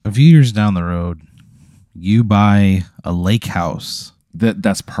a few years down the road, you buy a lake house.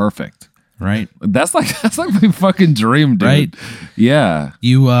 That's perfect. Right? That's like my fucking dream, dude. Right? Yeah.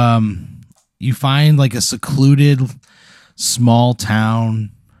 You find like a secluded small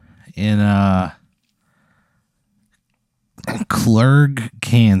town in Clerg,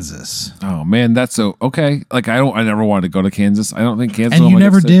 Kansas. Oh man, that's so okay. Like I never wanted to go to Kansas. I don't think Kansas. And you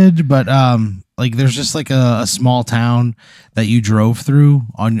never did, but like there's just like a small town that you drove through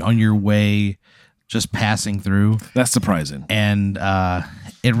on your way, just passing through. That's surprising. And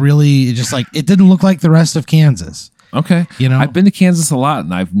it really just like it didn't look like the rest of Kansas. Okay. You know, I've been to Kansas a lot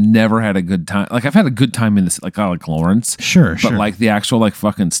and I've never had a good time. Like I've had a good time in this, like Lawrence. Sure. But like the actual like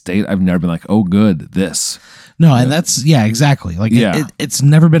fucking state, I've never been like, oh, good, this. No, and that's, exactly. Like it's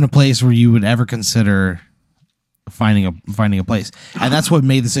never been a place where you would ever consider finding a place. And that's what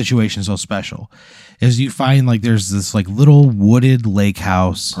made the situation so special. Is you find like there's this like little wooded lake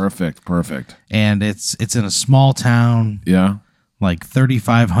house. Perfect. And it's in a small town. Yeah. Like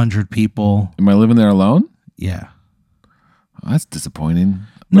 3,500 people. Am I living there alone? Yeah. Oh, that's disappointing.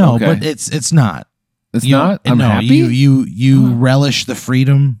 No, okay. But it's not. It's not? I'm happy? You relish the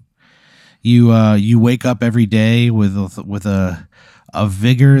freedom. You wake up every day with a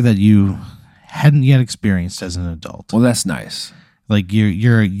vigor that you hadn't yet experienced as an adult. Well, that's nice. Like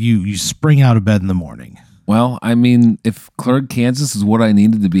you spring out of bed in the morning. Well, I mean, if Clerg, Kansas is what I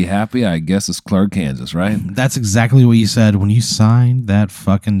needed to be happy, I guess it's Clerg, Kansas, right? That's exactly what you said when you signed that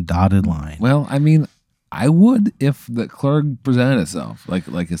fucking dotted line. Well, I mean, I would if the Clerg presented itself. Like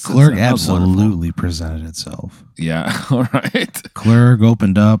it's Clerg absolutely presented itself. Yeah, all right. Clerg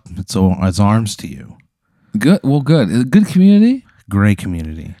opened up its arms to you. Good. Well, good. Good community. Great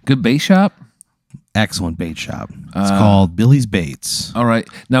community. Good bait shop. Excellent bait shop. It's called Billy's Baits. All right.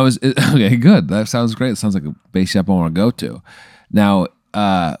 Now okay? Good. That sounds great. It sounds like a bait shop I want to go to. Now,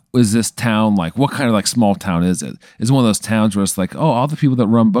 is this town like what kind of like small town is it? Is it one of those towns where it's like, oh, all the people that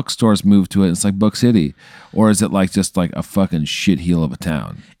run bookstores move to it? It's like Book City, or is it like just like a fucking shitheel of a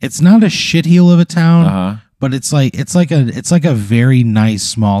town? It's not a shitheel of a town, but it's like a very nice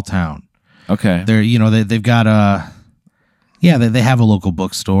small town. Okay. They've got they have a local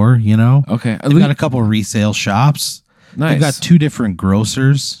bookstore, Okay. They've got a couple of resale shops. Nice. They've got 2 different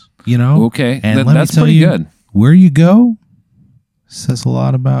grocers, Okay. And that's pretty good. Where you go says a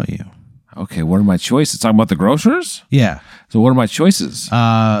lot about you. Okay, what are my choices? Talking about the grocers? Yeah. So what are my choices?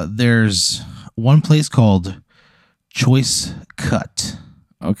 There's one place called Choice Cut.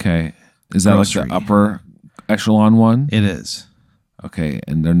 Okay. Is that Grocery. like the upper echelon one? It is. Okay,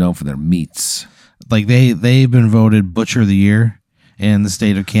 and they're known for their meats. Like they've been voted Butcher of the Year in the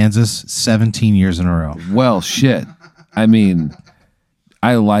state of Kansas 17 years in a row. Well, shit. I mean,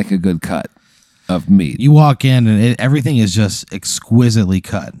 I like a good cut of meat. You walk in and everything is just exquisitely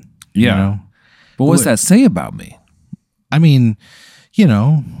cut. Yeah. But what does that say about me? I mean,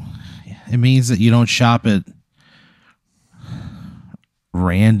 it means that you don't shop at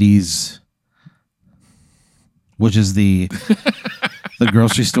Randy's, which is the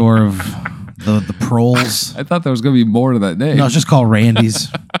grocery store of the proles. I thought there was going to be more to that name. No, it's just called Randy's.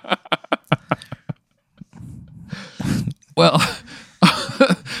 Well,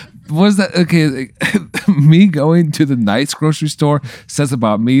 was that okay? Me going to the nice grocery store says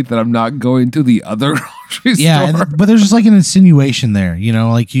about me that I'm not going to the other grocery store. Yeah, but there's just like an insinuation there,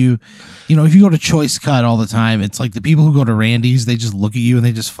 like if you go to Choice Cut all the time, it's like the people who go to Randy's, they just look at you and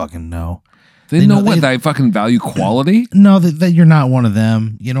they just fucking know. They know what I fucking value quality. No, that you're not one of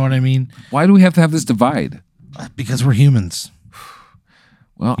them. You know what I mean? Why do we have to have this divide? Because we're humans.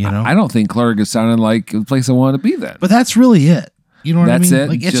 Well, I don't think Clerg is sounding like the place I want to be then. But that's really it. You know what I mean? That's it.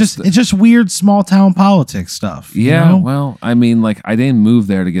 Like it's just weird small town politics stuff. Yeah. Well, I mean, like I didn't move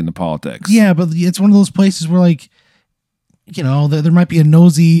there to get into politics. Yeah, but it's one of those places where like, there might be a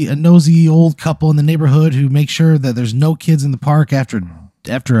nosy old couple in the neighborhood who make sure that there's no kids in the park after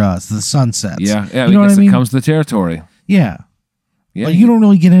the sun sets. Yeah. You know what I mean? It comes to the territory. Yeah. Yeah. But you don't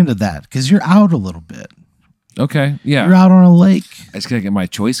really get into that because you're out a little bit. Okay. Yeah. You're out on a lake. I just gotta get my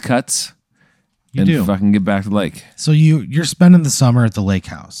choice cuts. You and do. Fucking get back to the lake. So you're spending the summer at the lake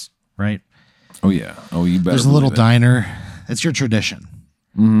house, right? Oh yeah. Oh, you better. There's a little diner. It's your tradition.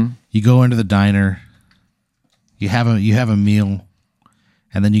 Mm-hmm. You go into the diner. You have a meal,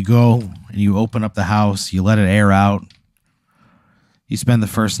 and then you go and you open up the house. You let it air out. You spend the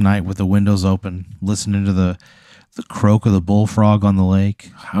first night with the windows open, listening to the croak of the bullfrog on the lake.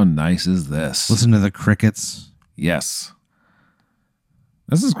 How nice is this? Listen to the crickets. Yes.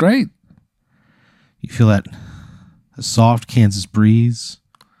 This is great. You feel that soft Kansas breeze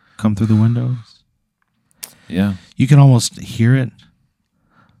come through the windows. Yeah. You can almost hear it.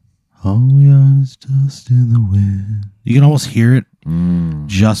 All we are is dust in the wind. You can almost hear it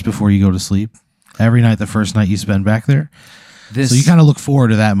just before you go to sleep. Every night, the first night you spend back there. So you kind of look forward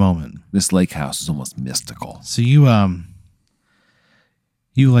to that moment. This lake house is almost mystical. So you go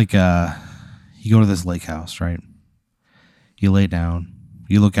to this lake house, right? You lay down.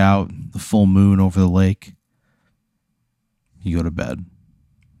 You look out, the full moon over the lake. You go to bed.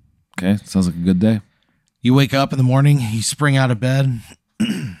 Okay, sounds like a good day. You wake up in the morning. You spring out of bed.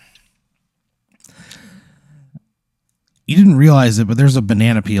 You didn't realize it, but there's a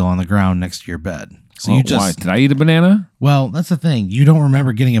banana peel on the ground next to your bed. So you just why? Did I eat a banana? Well, that's the thing. You don't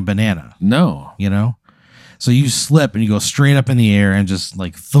remember getting a banana. No. You know? So you slip and you go straight up in the air and just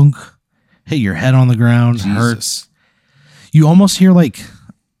like thunk, hit your head on the ground. Jesus. Hurts. You almost hear like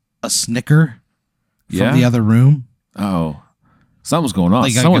a snicker from the other room. Oh. Something's going on.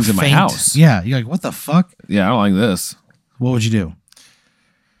 Like Someone's a in my faint- house. Yeah. You're like, what the fuck? Yeah, I don't like this. What would you do?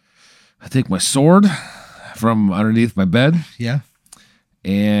 I take my sword from underneath my bed Yeah.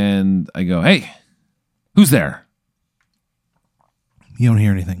 and I go, hey, who's there? You don't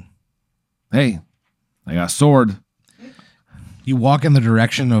hear anything. Hey, I got a sword. You walk in the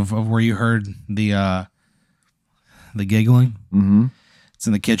direction of where you heard the giggling. Mm-hmm. It's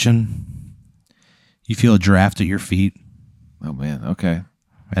in the kitchen. You feel a draft at your feet, Oh, man. Okay.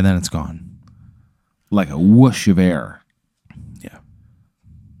 and then it's gone. Like a whoosh of air. Yeah.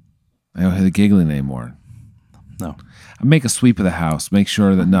 I don't hear the giggling anymore. No. I make a sweep of the house, make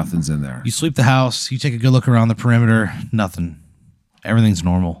sure that nothing's in there. You sweep the house. You take a good look around the perimeter. Nothing. Everything's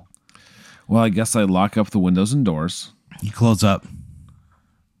normal. Well, I guess I lock up the windows and doors You close up.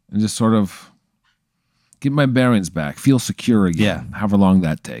 and just sort of get my bearings back, feel secure again, however long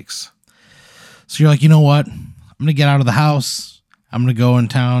that takes. So you're like, you know what? I'm gonna get out of the house. I'm gonna go in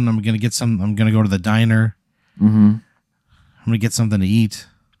town. I'm gonna go to the diner. Mm-hmm. I'm gonna get something to eat.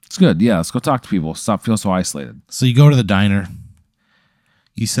 It's good. Yeah, let's go talk to people. Stop feeling so isolated. So you go to the diner.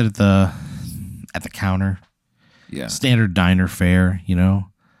 You sit at the counter. Yeah. Standard diner fare, you know.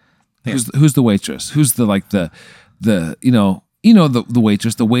 Who's the waitress? Who's the the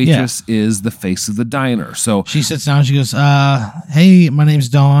waitress? The waitress is the face of the diner. So She sits down. She goes, "Hey, my name's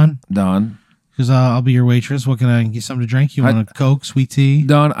Dawn." Don, She goes, "I'll be your waitress. What can I get? Something to drink? You want a Coke, sweet tea?"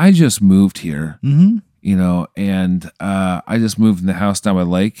 Don, I just moved here. Mm-hmm. And I just moved in the house down by the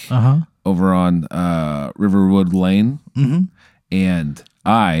lake over on Riverwood Lane. Mm-hmm. And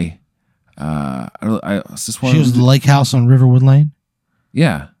I just wanted She was to, the lake house on Riverwood Lane.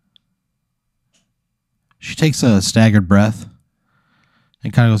 yeah. She takes a staggered breath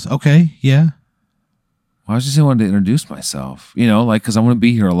and kind of goes, "Okay, yeah." Well, I just wanted to introduce myself, because I'm going to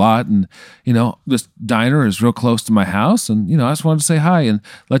be here a lot. And, this diner is real close to my house. And, I just wanted to say hi and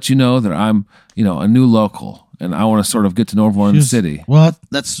let you know that I'm, a new local. And I want to sort of get to know everyone in the city. Well,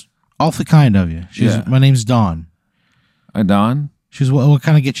 that's awfully kind of you. She's, Yeah. My name's Dawn. Hi, Don. She's, what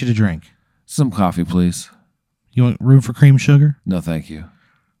kind of get you to drink? Some coffee, please. You want room for cream sugar? No, thank you.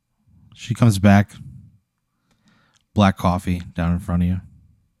 She comes back. Black coffee down in front of you.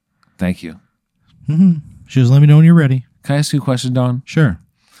 Thank you. Mm-hmm. She goes, "Let me know when you're ready." Can I ask you a question, Don? Sure.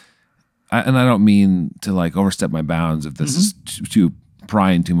 And I don't mean to overstep my bounds if this is too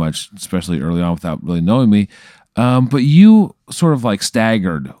prying too much, especially early on without really knowing me. But you sort of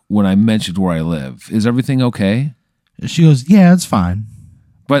staggered when I mentioned where I live. Is everything okay? She goes, "Yeah, it's fine."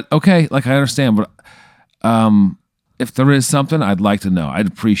 But okay, I understand. But if there is something, I'd like to know. I'd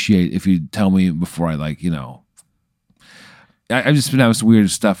appreciate if you tell me before I I've just been having some weird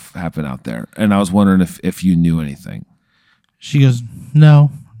stuff happen out there, and I was wondering if you knew anything. She goes,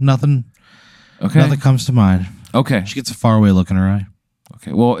 "No, nothing. Okay. Nothing comes to mind." Okay. She gets a faraway look in her eye.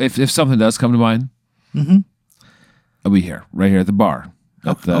 Okay. Well, if something does come to mind, I'll be here, right here at the bar,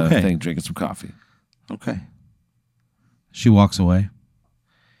 at the thing, drinking some coffee. Okay. She walks away.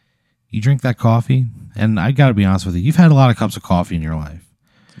 You drink that coffee, and I got to be honest with you. You've had a lot of cups of coffee in your life,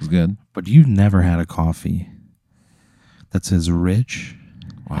 It's good. but you've never had a coffee that's as rich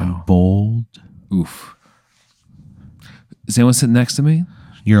and bold. Oof. Is anyone sitting next to me?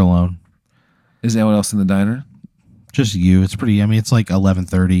 You're alone. Is anyone else in the diner? Just you. It's pretty. I mean, it's like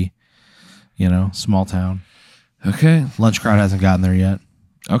 11:30. Small town. Okay. Lunch crowd hasn't gotten there yet.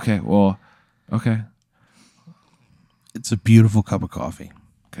 Okay. Well. Okay. It's a beautiful cup of coffee.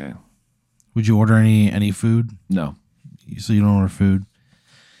 Okay. Would you order any food? No. So you don't order food.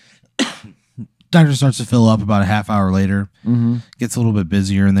 Diner starts to fill up about a half hour later. Mm-hmm. Gets a little bit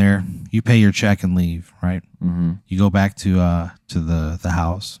busier in there. You pay your check and leave, right? Mm-hmm. You go back to the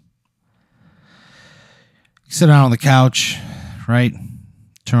house. You sit down on the couch, right?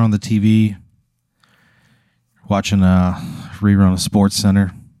 Turn on the TV. Watching a rerun of Sports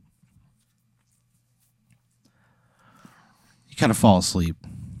Center. you kind of fall asleep,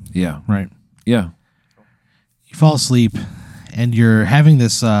 Yeah. right? Yeah. You fall asleep, and you're having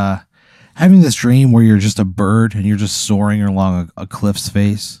this dream where you're just a bird and you're just soaring along a cliff's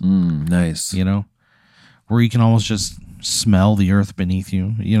face. Nice. You know, where you can almost just smell the earth beneath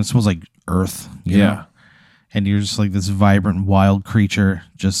you. You know, it smells like earth. You know? And you're just like this vibrant, wild creature,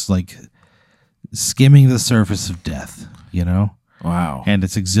 just like skimming the surface of death. You know. Wow. And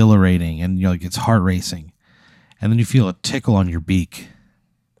it's exhilarating, and you're like, it's heart racing, and then you feel a tickle on your beak.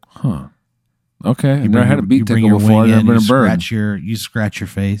 Huh. Okay. I've never had a beak tickle your before. I've wing never in, been a you bird. you scratch your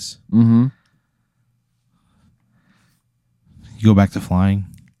face. Mm-hmm. You go back to flying.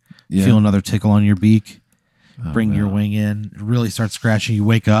 Yeah. Feel another tickle on your beak. Bring your wing in. Really start scratching. You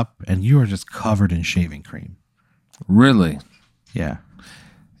wake up, and you are just covered in shaving cream. Really? Yeah.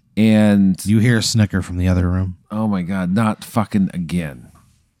 And you hear a snicker from the other room. Oh my God, not fucking again.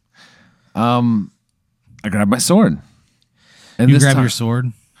 I grab my sword. And you grab your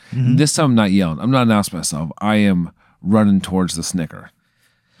sword? Mm-hmm. This time I'm not yelling. I'm not announcing myself. I am running towards the snicker.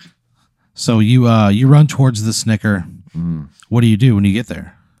 So you run towards the snicker. Mm. What do you do when you get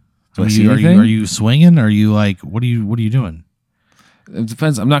there? Are you swinging? Are you like, what are you doing? It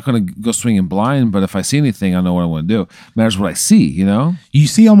depends. I'm not going to go swinging blind, but if I see anything, I know what I want to do. Matters what I see, you know? You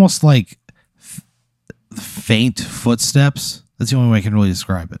see almost like faint footsteps. That's the only way I can really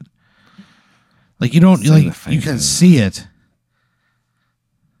describe it. Like you don't, you can see it.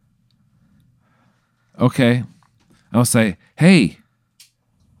 Okay. I'll say, hey,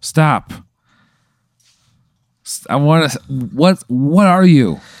 stop. I want to, what are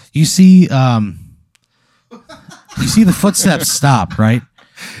you? You see, you see the footsteps stop, right?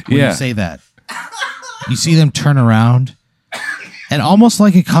 When you say that. You see them turn around, and almost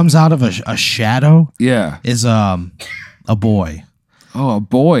like it comes out of a shadow. Yeah. Is a boy. Oh, a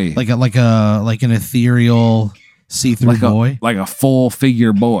boy. Like an ethereal see-through boy. Like a full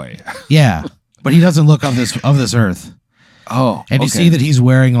figure boy. Yeah. But he doesn't look of this earth. Oh. And you see that he's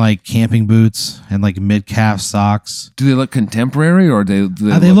wearing like camping boots and like mid-calf socks. Do they look contemporary or do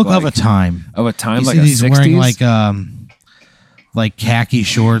they look like, of a time? Of a time, you like see a he's 60s? wearing like khaki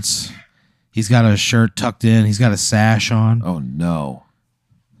shorts. He's got a shirt tucked in. He's got a sash on. Oh no.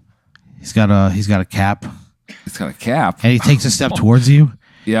 He's got a cap. He's got a cap. And he takes a step towards you.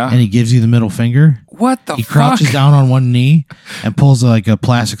 Yeah. And he gives you the middle finger. What the fuck? He crouches down on one knee and pulls like a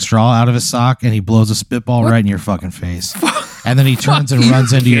plastic straw out of his sock, and he blows a spitball right in your fucking face. And then he turns and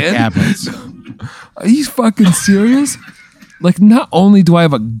runs into your cabinets. Are you fucking serious? Like, not only do I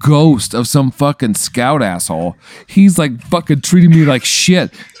have a ghost of some fucking scout asshole, he's like fucking treating me like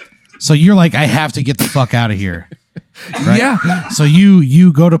shit. So you're like, I have to get the fuck out of here. Right? Yeah. So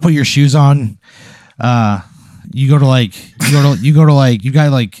you go to put your shoes on. You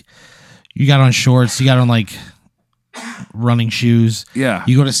got on shorts, you got on like running shoes. Yeah.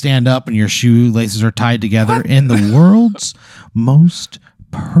 You go to stand up and your shoelaces are tied together in the world's most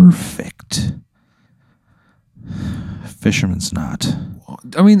perfect fisherman's knot.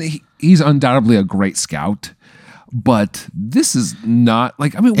 I mean, he's undoubtedly a great scout, but this is not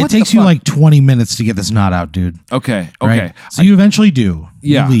like, I mean, what it takes you like 20 minutes to get this knot out, dude. Okay. Right? So you eventually do.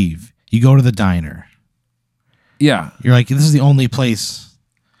 Yeah. You leave. You go to the diner. Yeah. You're like, this is the only place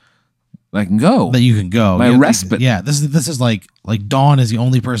I can go. That you can go. My respite. Yeah. This is like Dawn is the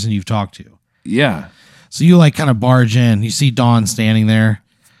only person you've talked to. Yeah. So you like kind of barge in. You see Dawn standing there.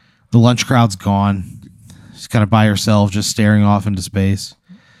 The lunch crowd's gone. She's kind of by herself, just staring off into space.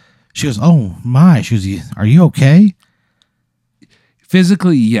 She goes, "Oh my!" She goes, "Are you okay?"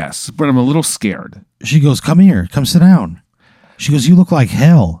 Physically, yes, but I'm a little scared. She goes, "Come here. Come sit down." She goes, "You look like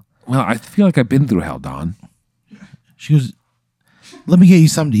hell." Well, I feel like I've been through hell, Dawn. She goes, "Let me get you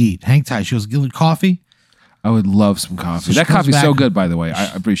something to eat. Hang tight." She goes, "Give me coffee." I would love some coffee. So that coffee's so good, by the way. I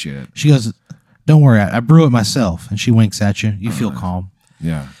appreciate it. She goes, "Don't worry, I brew it myself." And she winks at you. You feel calm.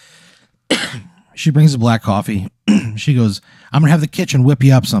 Yeah. She brings a black coffee. She goes, "I'm gonna have the kitchen whip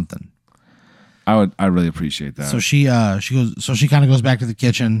you up something." I really appreciate that. So she kind of goes back to the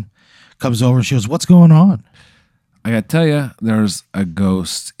kitchen, comes over, and she goes, "What's going on?" I gotta tell you, there's a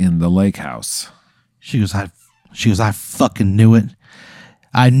ghost in the lake house. She goes, I fucking knew it.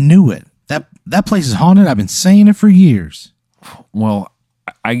 I knew it. That place is haunted. I've been saying it for years. Well,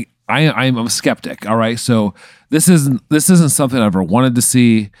 I'm a skeptic. All right, so this isn't something I ever wanted to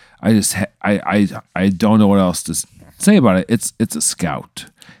see. I don't know what else to say about it. It's a scout.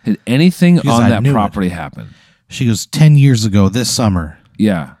 Did anything on that property happen? She goes, 10 years ago this summer.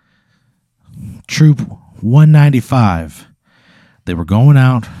 Yeah. Troop 195. They were going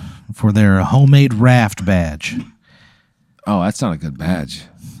out for their homemade raft badge. Oh, that's not a good badge.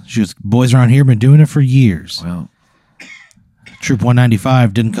 She goes, boys around here been doing it for years. Well, Troop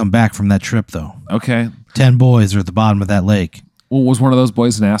 195 didn't come back from that trip, though. Okay. 10 boys are at the bottom of that lake. Well, was one of those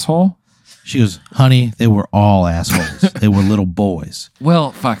boys an asshole? She goes, honey, they were all assholes. They were little boys.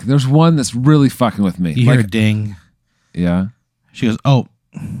 Well, fuck. There's one that's really fucking with me. You hear a ding. Yeah. She goes, oh,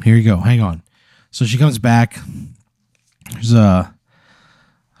 here you go. Hang on. So she comes back. There's a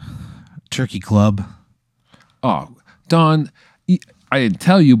turkey club. Oh, Don, I didn't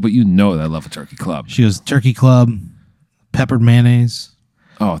tell you, but you know that I love a turkey club. She goes, turkey club, peppered mayonnaise,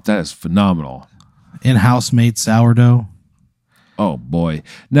 Oh, that is phenomenal. in-house made sourdough, Oh, boy.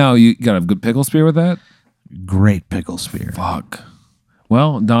 Now, you got a good pickle spear with that? great pickle spear. Fuck.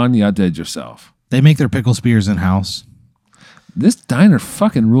 Well, Don, you outdid yourself. They make their pickle spears in-house. This diner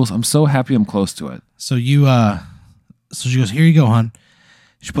fucking rules. I'm so happy I'm close to it. So so she goes, here you go, hon.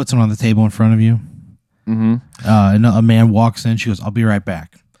 She puts them on the table in front of you. Mm-hmm. And a man walks in. She goes, I'll be right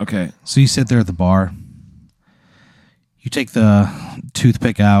back. Okay. So you sit there at the bar. You take the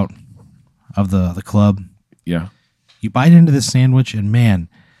toothpick out of the club. Yeah. You bite into this sandwich, and man,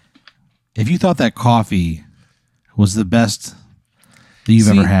 if you thought that coffee was the best that you've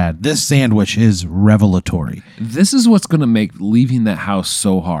ever had, this sandwich is revelatory. This is what's going to make leaving that house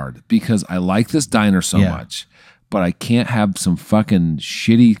so hard, because I like this diner so much, but I can't have some fucking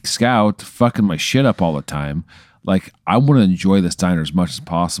shitty scout fucking my shit up all the time. Like, I want to enjoy this diner as much as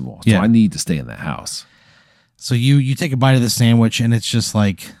possible. So I need to stay in that house. So you take a bite of the sandwich, and it's just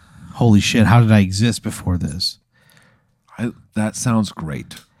like, holy shit, how did I exist before this? That sounds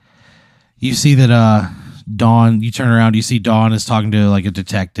great. You see that Dawn, you turn around, you see Dawn is talking to like a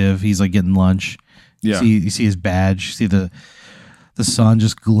detective. He's like getting lunch. Yeah. You see his badge. You see the sun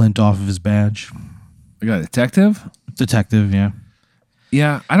just glint off of his badge. I got a detective? Detective, yeah.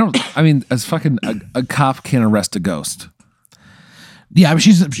 Yeah, I mean, as fucking a cop can't arrest a ghost. Yeah, I mean,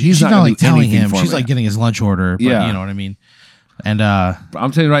 she's not like telling him. She's me. like getting his lunch order. But Yeah. You know what I mean? And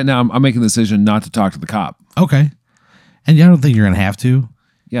I'm telling you right now, I'm making the decision not to talk to the cop. okay. And I don't think you're going to have to.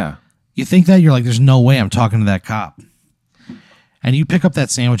 Yeah. You think that? You're like, there's no way I'm talking to that cop. And you pick up that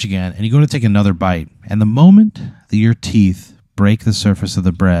sandwich again, and you go to take another bite. And the moment that your teeth break the surface of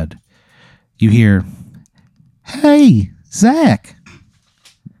the bread, you hear, hey, Zach.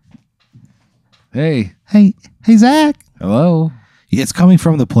 Hey, Zach. hello. It's coming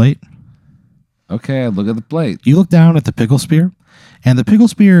from the plate. Okay, I look at the plate. You look down at the pickle spear, and the pickle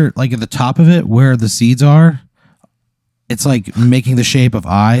spear, like at the top of it, where the seeds are, it's like making the shape of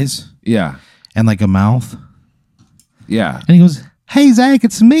eyes Yeah. and like a mouth. Yeah. And he goes, hey, Zach,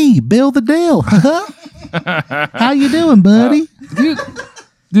 it's me, Bill the Dill. How you doing, buddy?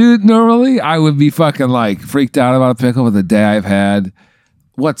 Dude, normally I would be fucking like freaked out about a pickle with the day I've had.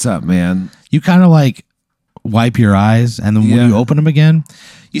 What's up, man? You kind of like wipe your eyes, and then when you open them again,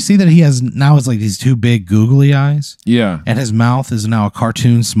 you see that he has like these two big googly eyes. Yeah. And his mouth is now a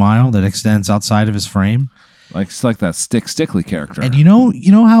cartoon smile that extends outside of his frame. Like it's like that Stickly character. And you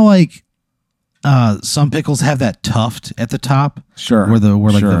know how like some pickles have that tuft at the top? Sure. Where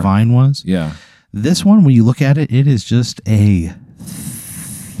the vine was? Yeah. This one, when you look at it, it is just a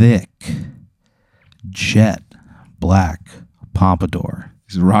thick jet black pompadour.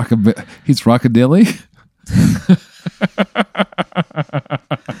 He's Rockadilly.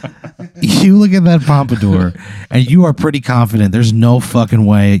 You look at that pompadour and you are pretty confident there's no fucking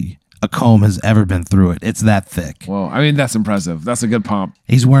way a comb has ever been through it. It's that thick. Well, I mean, that's impressive. That's a good pomp.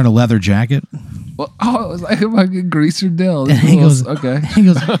 He's wearing a leather jacket. Well, it was like a fucking greaser dill. And he goes, okay. He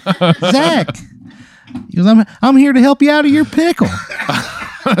goes, Zach. He goes, I'm here to help you out of your pickle.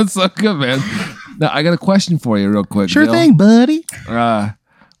 That's so good, man. Now, I got a question for you real quick. Sure Bill. thing, buddy.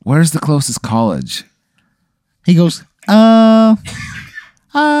 Where's the closest college? He goes,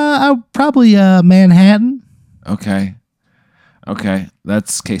 probably Manhattan. Okay.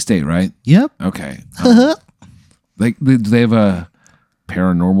 That's K-State, right? Yep. Okay. Do they have a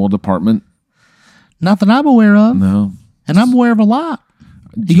paranormal department? Not that I'm aware of. No. And I'm aware of a lot.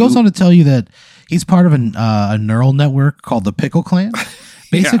 He goes on to tell you that he's part of a neural network called the Pickle Clan.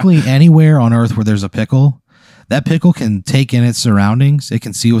 Basically, anywhere on Earth where there's a pickle, that pickle can take in its surroundings. It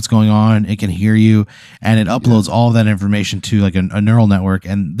can see what's going on. It can hear you, and it uploads all of that information to like a neural network,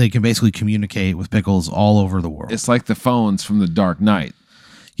 and they can basically communicate with pickles all over the world. It's like the phones from the Dark Knight.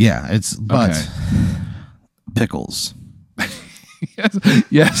 Yeah, but pickles.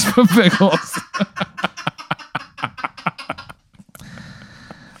 yes, but pickles.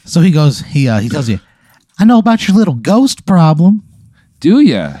 So he goes. He tells you, I know about your little ghost problem. Do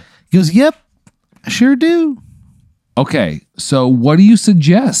ya? He goes, yep, I sure do. Okay, so what do you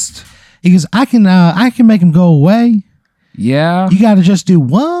suggest? He goes, I can make him go away. Yeah. You got to just do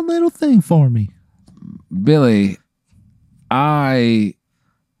one little thing for me. Billy, I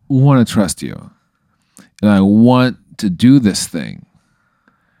want to trust you, and I want to do this thing,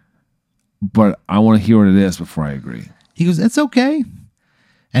 but I want to hear what it is before I agree. He goes, it's okay.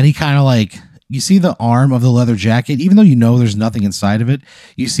 And he kind of like, you see the arm of the leather jacket, even though you know there's nothing inside of it,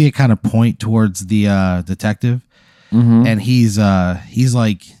 you see it kind of point towards the detective. Mm-hmm. And he's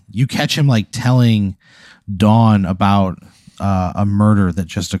like, you catch him like telling Dawn about a murder that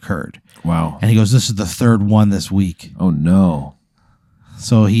just occurred. Wow. And he goes, this is the third one this week. Oh, no.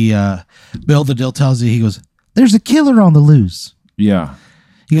 So Bill the Dill tells you, he goes, there's a killer on the loose. Yeah.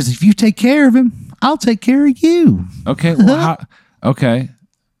 He goes, if you take care of him, I'll take care of you. Okay. Well, okay.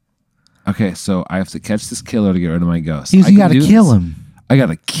 Okay, so I have to catch this killer to get rid of my ghost. He goes, you got to kill him. I got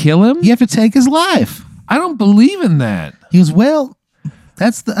to kill him? You have to take his life. I don't believe in that. He goes, well,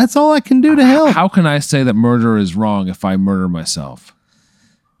 that's all I can do to help. How can I say that murder is wrong if I murder myself?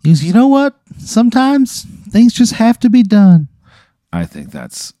 He goes, you know what? Sometimes things just have to be done. I think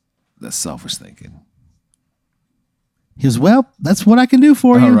that's selfish thinking. He goes, well, that's what I can do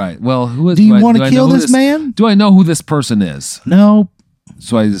for you. All right. Well, who is? Do you want to kill this man? Do I know who this person is? No.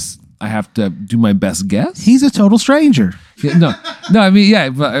 So I have to do my best guess. He's a total stranger. Yeah, no. I mean, yeah.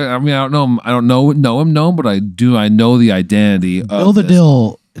 But I mean, I don't know him. I don't know him, but I do. I know the identity. Bill the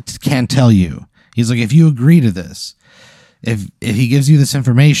Dill can't tell you. He's like, if you agree to this, if he gives you this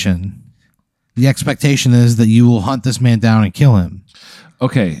information, the expectation is that you will hunt this man down and kill him.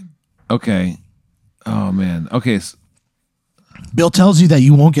 Okay. Oh man. Okay. Bill tells you that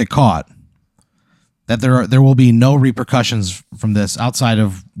you won't get caught. That there will be no repercussions from this outside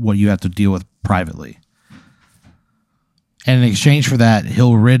of what you have to deal with privately. And in exchange for that,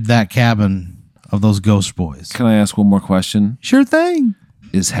 he'll rid that cabin of those ghost boys. Can I ask one more question? Sure thing.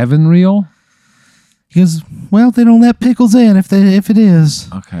 Is heaven real? He goes, well, they don't let pickles in if it is.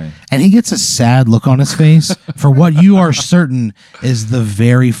 Okay. And he gets a sad look on his face for what you are certain is the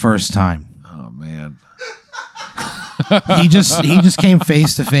very first time. Oh man. He just came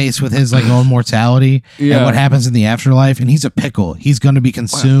face to face with his like own mortality and what happens in the afterlife, and he's a pickle. He's going to be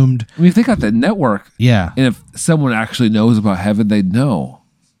consumed. I mean, if they got the network, Yeah, and if someone actually knows about heaven, they'd know.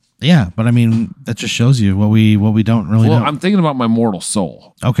 yeah, but I mean that just shows you what we don't really Well, know. I'm thinking about my mortal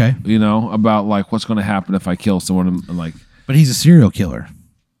soul. Okay, You know, about like what's going to happen if I kill someone, and like, but he's a serial killer.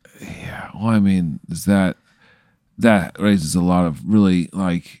 yeah. Well, I mean, is that raises a lot of really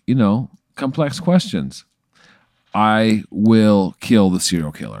like complex questions. I will kill the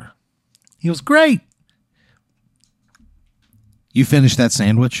serial killer. He was great. You finished that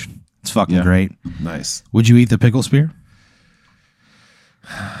sandwich. It's fucking great. Nice. Would you eat the pickle spear?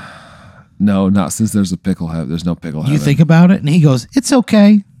 No, not since there's a pickle heaven. There's no pickle heaven. You think about it, and he goes, "It's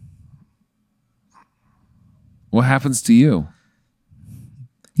okay." What happens to you?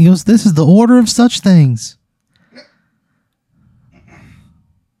 He goes, "This is the order of such things."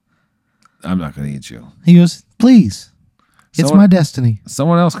 I'm not going to eat you. He goes, "Please, it's my destiny."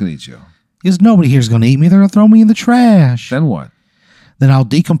 Someone else can eat you. He goes, "Nobody here's going to eat me. They're going to throw me in the trash. Then what? Then I'll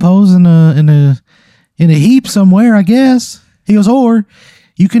decompose in a heap somewhere, I guess." He goes, "Or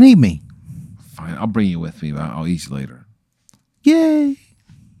you can eat me." Fine, I'll bring you with me, but I'll eat you later. Yay!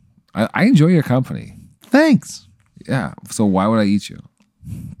 I enjoy your company. Thanks, Yeah. So why would I eat you?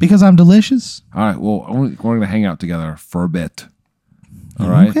 because I'm delicious. All right. Well, we're going to hang out together for a bit. All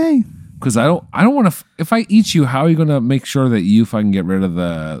right. Okay. Because I don't want to. If I eat you, how are you going to make sure that you fucking get rid of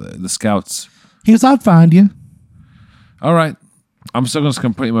the scouts? He goes, "I'd find you." All right. I'm still just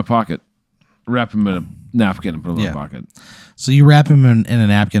going to put it in my pocket, wrap him in a napkin, and put him in my pocket. So you wrap him in a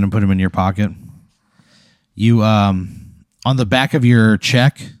napkin and put him in your pocket. You on the back of your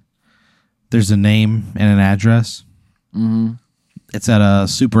check, there's a name and an address. Mm-hmm. It's at a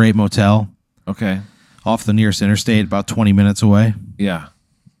Super 8 motel. Okay. Off the nearest interstate, about 20 minutes away. Yeah.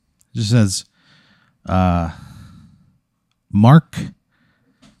 It just says, Mark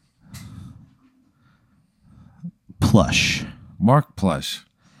Plush, Mark Plush.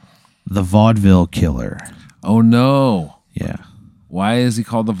 the vaudeville killer. Oh no. Yeah. Why is he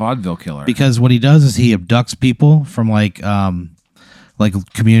called the vaudeville killer? Because what he does is he abducts people from like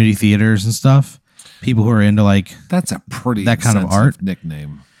community theaters and stuff. People who are into like That's a pretty that kind of insensitive art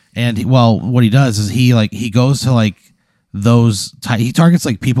nickname. And what he does is he goes to like those he targets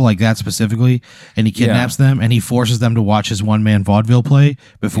like people like that specifically, and he kidnaps them and he forces them to watch his one man vaudeville play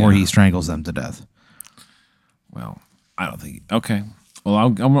before he strangles them to death. Well, I don't think. Okay. Well,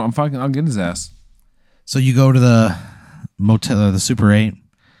 I'm fucking. I'll get his ass. So you go to the motel, the Super 8.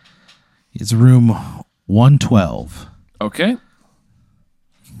 It's room 112. Okay.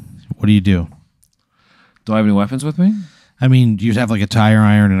 What do you do? Do I have any weapons with me? I mean, you'd have like a tire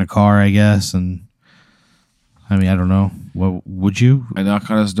iron in a car, I guess, and I mean, I don't know. What would you? I knock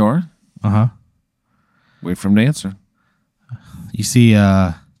on his door. Uh-huh. Wait for him to answer. You see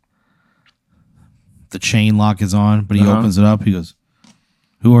the chain lock is on, but he opens it up. He goes,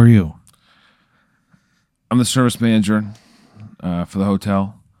 "Who are you?" I'm the service manager for the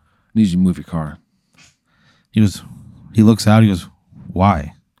hotel. I need you to move your car. He looks out. He goes,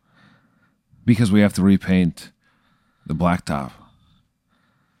 "Why?" Because we have to repaint the blacktop.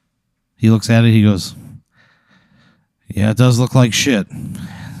 He looks at it. He goes, "Yeah, it does look like shit." And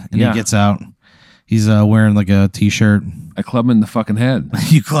he gets out. He's wearing like a t-shirt. I club him in the fucking head.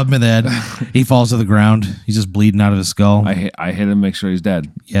 You club him in the head. He falls to the ground. He's just bleeding out of his skull. I hit him, make sure he's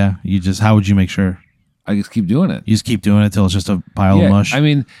dead. Yeah. How would you make sure? I just keep doing it. You just keep doing it till it's just a pile of mush. I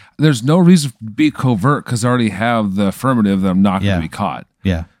mean, there's no reason to be covert because I already have the affirmative that I'm not going to be caught.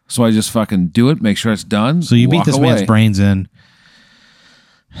 Yeah. So I just fucking do it, make sure it's done. So you beat this man's brains in.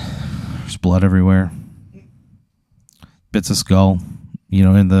 There's blood everywhere. Bits of skull,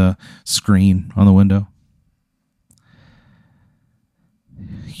 in the screen on the window.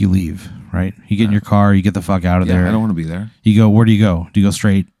 You leave, right? You get in your car, you get the fuck out of there. I don't want to be there. You go, where do you go? Do you go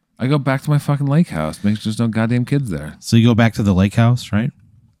straight? I go back to my fucking lake house. Make sure there's no goddamn kids there. So you go back to the lake house, right?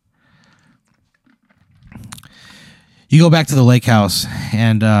 You go back to the lake house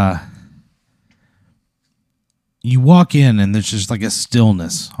and you walk in and there's just like a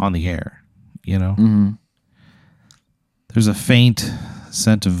stillness on the air, Mm-hmm. There's a faint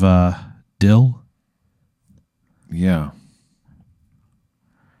scent of dill. Yeah.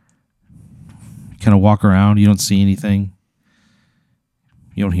 You kind of walk around. You don't see anything.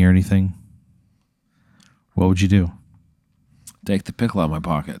 You don't hear anything. What would you do? Take the pickle out of my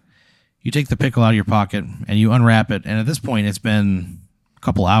pocket. You take the pickle out of your pocket and you unwrap it. And at this point, it's been a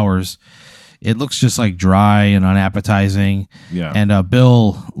couple hours. It looks just like dry and unappetizing. Yeah. And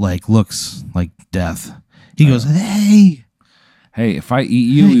Bill looks like death. He goes, "Hey, if I eat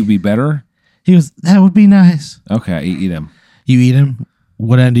you, you'd be better." He goes, "That would be nice." Okay, I eat him. You eat him.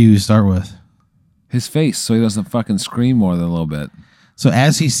 What end do you start with? His face, so he doesn't fucking scream more than a little bit. So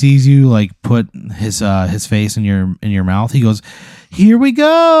as he sees you put his face in your mouth, he goes, "Here we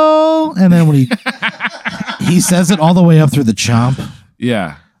go." And then when he says it all the way up through the chomp.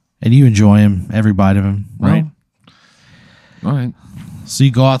 Yeah. And you enjoy him, every bite of him, right? All right. So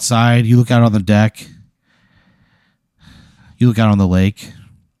you go outside, you look out on the deck, you look out on the lake,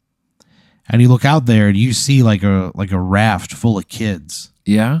 and you look out there and you see like a raft full of kids.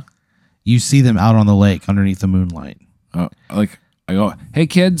 Yeah. You see them out on the lake underneath the moonlight. I go, "Hey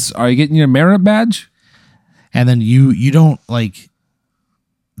kids, are you getting your merit badge?" And then you don't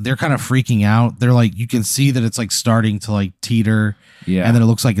they're kind of freaking out. They're you can see that it's starting to teeter. Yeah. And then it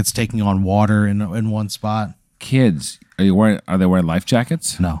looks like it's taking on water in one spot. Kids, are they wearing life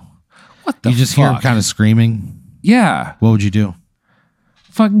jackets? No. What the fuck? You just hear them kind of screaming. Yeah. What would you do?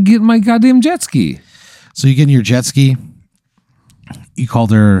 Fucking get my goddamn jet ski. So you get in your jet ski. You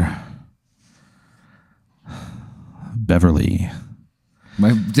called her Beverly.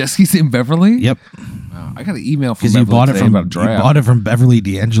 My jet ski's in Beverly? Yep. Wow, I got an email from Because Beverly you bought it today from about a draft. You bought it from Beverly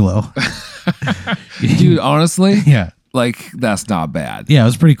D'Angelo. Dude, honestly, Yeah. That's not bad. Yeah, it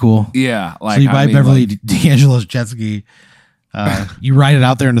was pretty cool. Yeah. So you buy Beverly D'Angelo's jet ski. You ride it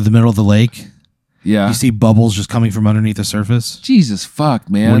out there into the middle of the lake. Yeah. You see bubbles just coming from underneath the surface. Jesus fuck,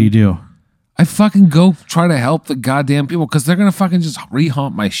 man. What do you do? I fucking go try to help the goddamn people because they're going to fucking just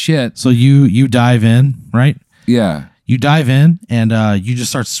re-hump my shit. So you dive in, right? Yeah. You dive in and you just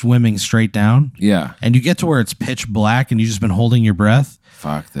start swimming straight down. Yeah. And you get to where it's pitch black and you've just been holding your breath.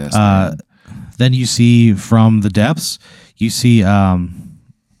 Fuck this. Man. Then you see from the depths, you see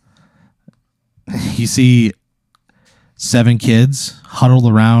 7 kids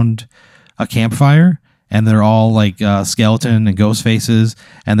huddled around a campfire, and they're all skeleton and ghost faces,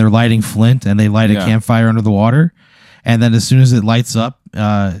 and they're lighting flint, and they light a campfire under the water. And then as soon as it lights up,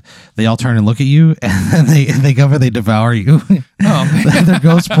 they all turn and look at you, and then they come and they devour you. Oh, man. Their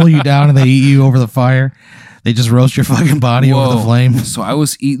ghosts pull you down and they eat you over the fire. They just roast your fucking body over the flame. So I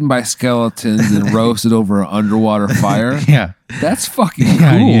was eaten by skeletons and roasted over an underwater fire. Yeah. That's fucking cool.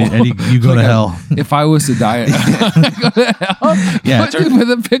 And you go to hell. If I was to die, I go to hell. Yeah. But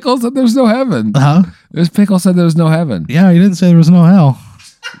the pickle said there's no heaven. Huh? This pickle said there was no heaven. Yeah, he didn't say there was no hell.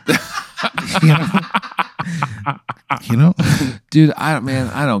 You know? Dude, I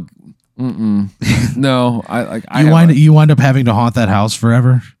don't. No, You wind up having to haunt that house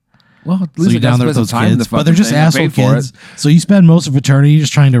forever. Well, at So least you're down there with those kids, but they're just asshole kids. So you spend most of eternity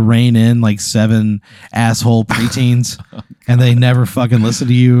just trying to rein in like 7 asshole preteens, and they never fucking listen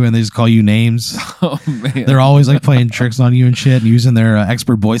to you, and they just call you names. Oh man, They're always like playing tricks on you and shit, and using their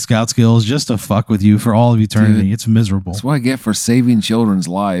expert Boy Scout skills just to fuck with you for all of eternity. Dude, it's miserable. that's what I get for saving children's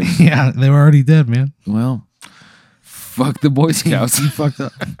lives. Yeah, they were already dead, man. Well, fuck the Boy Scouts. You fucked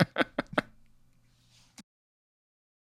up.